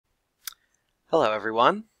Hello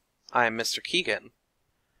everyone, I am Mr. Keegan.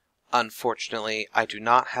 Unfortunately, I do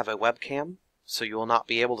not have a webcam, so you will not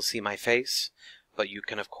be able to see my face, but you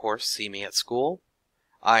can of course see me at school.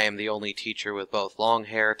 I am the only teacher with both long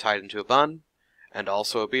hair tied into a bun, and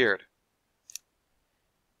also a beard.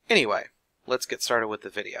 Anyway, let's get started with the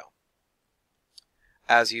video.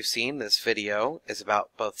 As you've seen, this video is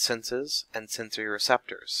about both senses and sensory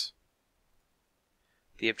receptors.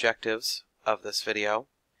 The objectives of this video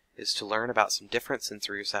is to learn about some different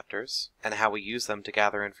sensory receptors and how we use them to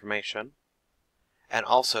gather information, and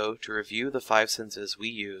also to review the 5 senses we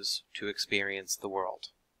use to experience the world.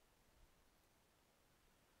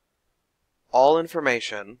 All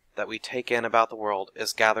information that we take in about the world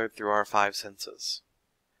is gathered through our 5 senses.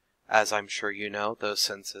 As I'm sure you know, those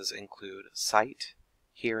senses include sight,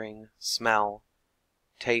 hearing, smell,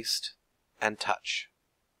 taste, and touch.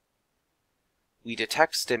 We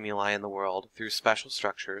detect stimuli in the world through special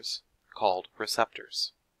structures called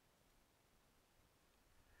receptors.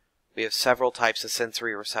 We have several types of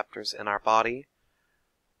sensory receptors in our body.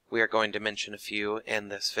 We are going to mention a few in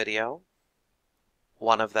this video.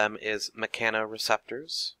 One of them is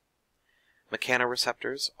mechanoreceptors.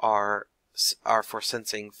 Mechanoreceptors are for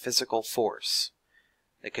sensing physical force.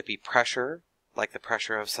 It could be pressure, like the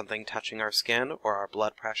pressure of something touching our skin or our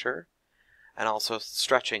blood pressure, and also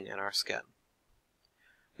stretching in our skin.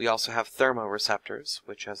 We also have thermoreceptors,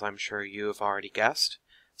 which, as I'm sure you have already guessed,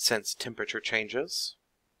 sense temperature changes.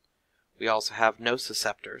 We also have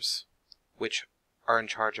nociceptors, which are in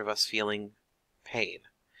charge of us feeling pain,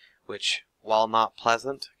 which, while not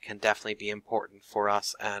pleasant, can definitely be important for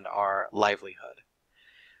us and our livelihood.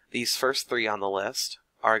 These first 3 on the list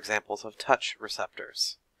are examples of touch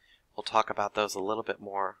receptors. We'll talk about those a little bit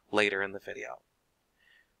more later in the video.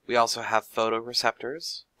 We also have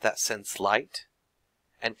photoreceptors that sense light,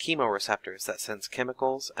 and chemoreceptors that sense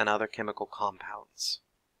chemicals and other chemical compounds.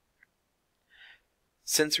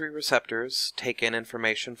 Sensory receptors take in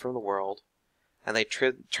information from the world, and they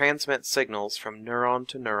transmit signals from neuron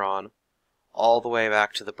to neuron all the way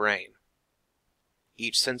back to the brain.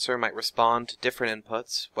 Each sensor might respond to different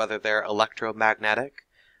inputs, whether they're electromagnetic,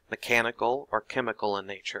 mechanical, or chemical in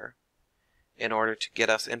nature, in order to get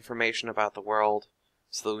us information about the world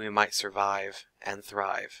so that we might survive and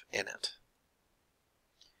thrive in it.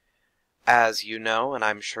 As you know, and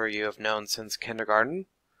I'm sure you have known since kindergarten,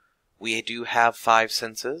 we do have 5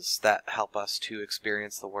 senses that help us to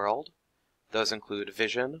experience the world. Those include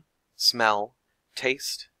vision, smell,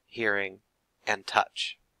 taste, hearing, and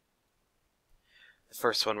touch. The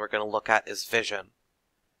first one we're going to look at is vision.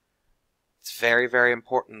 It's very, very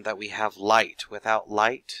important that we have light. Without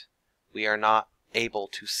light, we are not able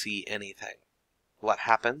to see anything. What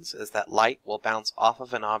happens is that light will bounce off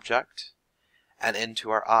of an object and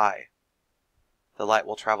into our eye. The light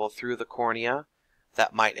will travel through the cornea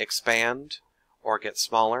that might expand or get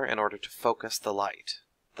smaller in order to focus the light.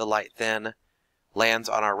 The light then lands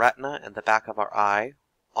on our retina and the back of our eye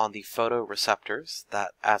on the photoreceptors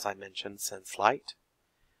that, as I mentioned, sense light.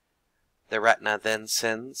 The retina then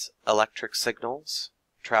sends electric signals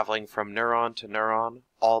traveling from neuron to neuron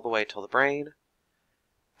all the way to the brain,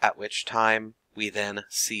 at which time we then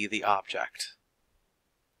see the object.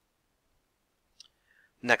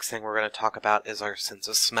 Next thing we're going to talk about is our sense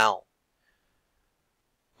of smell.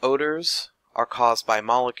 Odors are caused by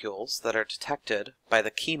molecules that are detected by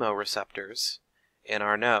the chemoreceptors in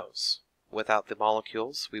our nose. Without the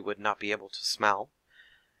molecules, we would not be able to smell,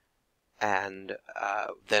 and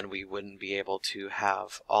then we wouldn't be able to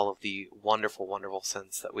have all of the wonderful, wonderful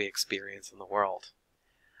scents that we experience in the world.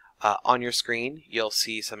 On your screen, you'll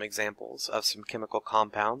see some examples of some chemical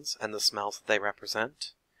compounds and the smells that they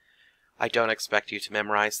represent. I don't expect you to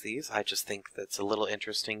memorize these. I just think that's a little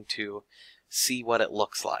interesting to see what it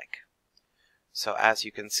looks like. So as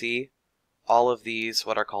you can see, all of these,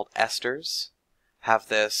 what are called esters, have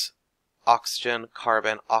this oxygen,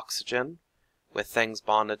 carbon, oxygen with things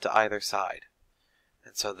bonded to either side.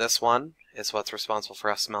 And so this one is what's responsible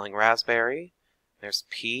for us smelling raspberry. There's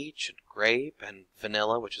peach and grape and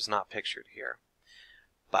vanilla, which is not pictured here.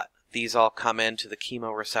 But these all come into the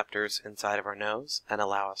chemoreceptors inside of our nose and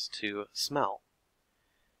allow us to smell.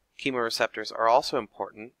 Chemoreceptors are also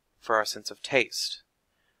important for our sense of taste.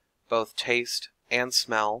 Both taste and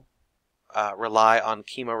smell rely on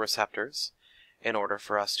chemoreceptors in order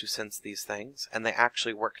for us to sense these things, and they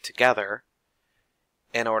actually work together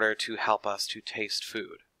in order to help us to taste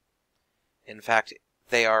food. In fact,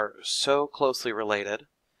 they are so closely related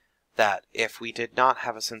that if we did not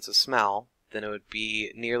have a sense of smell, then it would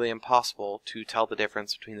be nearly impossible to tell the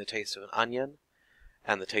difference between the taste of an onion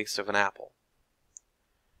and the taste of an apple.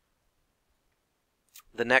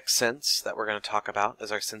 The next sense that we're going to talk about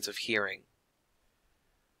is our sense of hearing.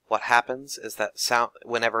 What happens is that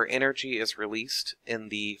whenever energy is released in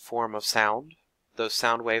the form of sound, those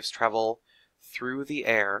sound waves travel through the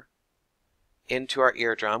air into our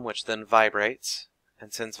eardrum, which then vibrates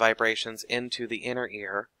and sends vibrations into the inner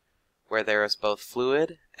ear, where there is both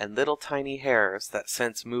fluid and little tiny hairs that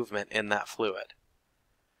sense movement in that fluid.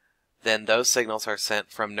 Then those signals are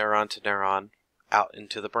sent from neuron to neuron out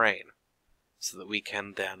into the brain, so that we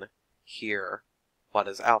can then hear what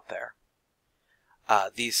is out there.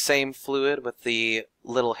 These same fluid with the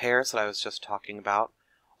little hairs that I was just talking about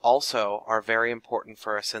also are very important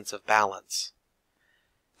for a sense of balance.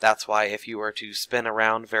 That's why if you were to spin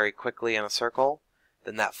around very quickly in a circle,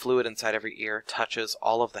 then that fluid inside every ear touches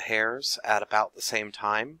all of the hairs at about the same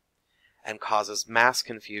time and causes mass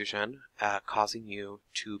confusion, causing you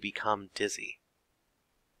to become dizzy.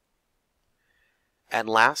 And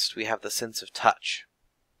last, we have the sense of touch.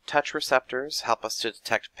 Touch receptors help us to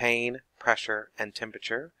detect pain, pressure, and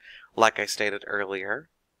temperature, like I stated earlier.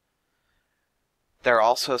 There are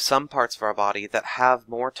also some parts of our body that have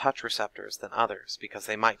more touch receptors than others because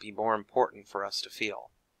they might be more important for us to feel.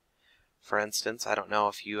 For instance, I don't know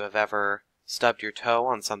if you have ever stubbed your toe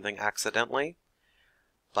on something accidentally,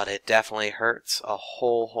 but it definitely hurts a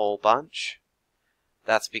whole bunch.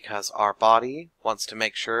 That's because our body wants to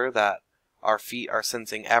make sure that our feet are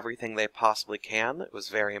sensing everything they possibly can. It was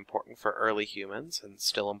very important for early humans and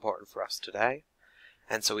still important for us today.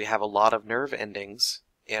 And so we have a lot of nerve endings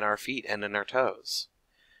in our feet and in our toes.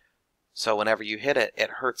 So whenever you hit it, it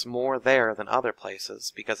hurts more there than other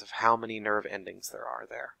places because of how many nerve endings there are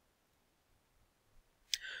there.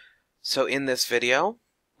 So in this video,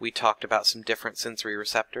 we talked about some different sensory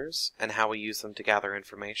receptors and how we use them to gather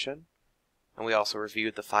information. And we also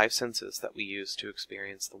reviewed the 5 senses that we use to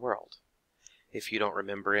experience the world. If you don't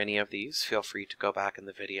remember any of these, feel free to go back in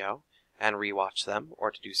the video and rewatch them or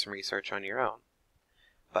to do some research on your own.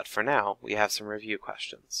 But for now, we have some review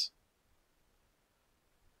questions.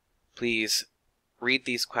 Please read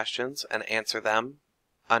these questions and answer them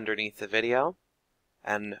underneath the video,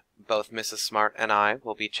 and both Mrs. Smart and I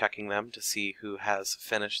will be checking them to see who has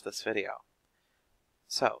finished this video.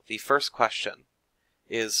 So, the first question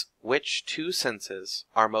is, which 2 senses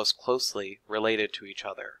are most closely related to each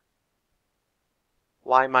other?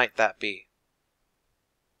 Why might that be?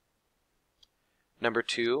 Number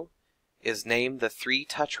 2 is, name the 3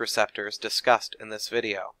 touch receptors discussed in this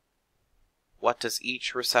video. What does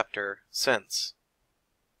each receptor sense?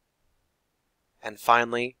 And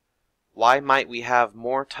finally, why might we have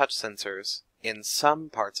more touch sensors in some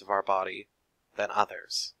parts of our body than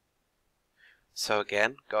others? So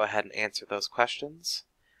again, go ahead and answer those questions,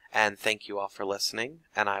 and thank you all for listening,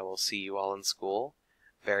 and I will see you all in school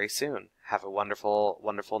very soon. Have a wonderful,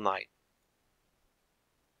 wonderful night.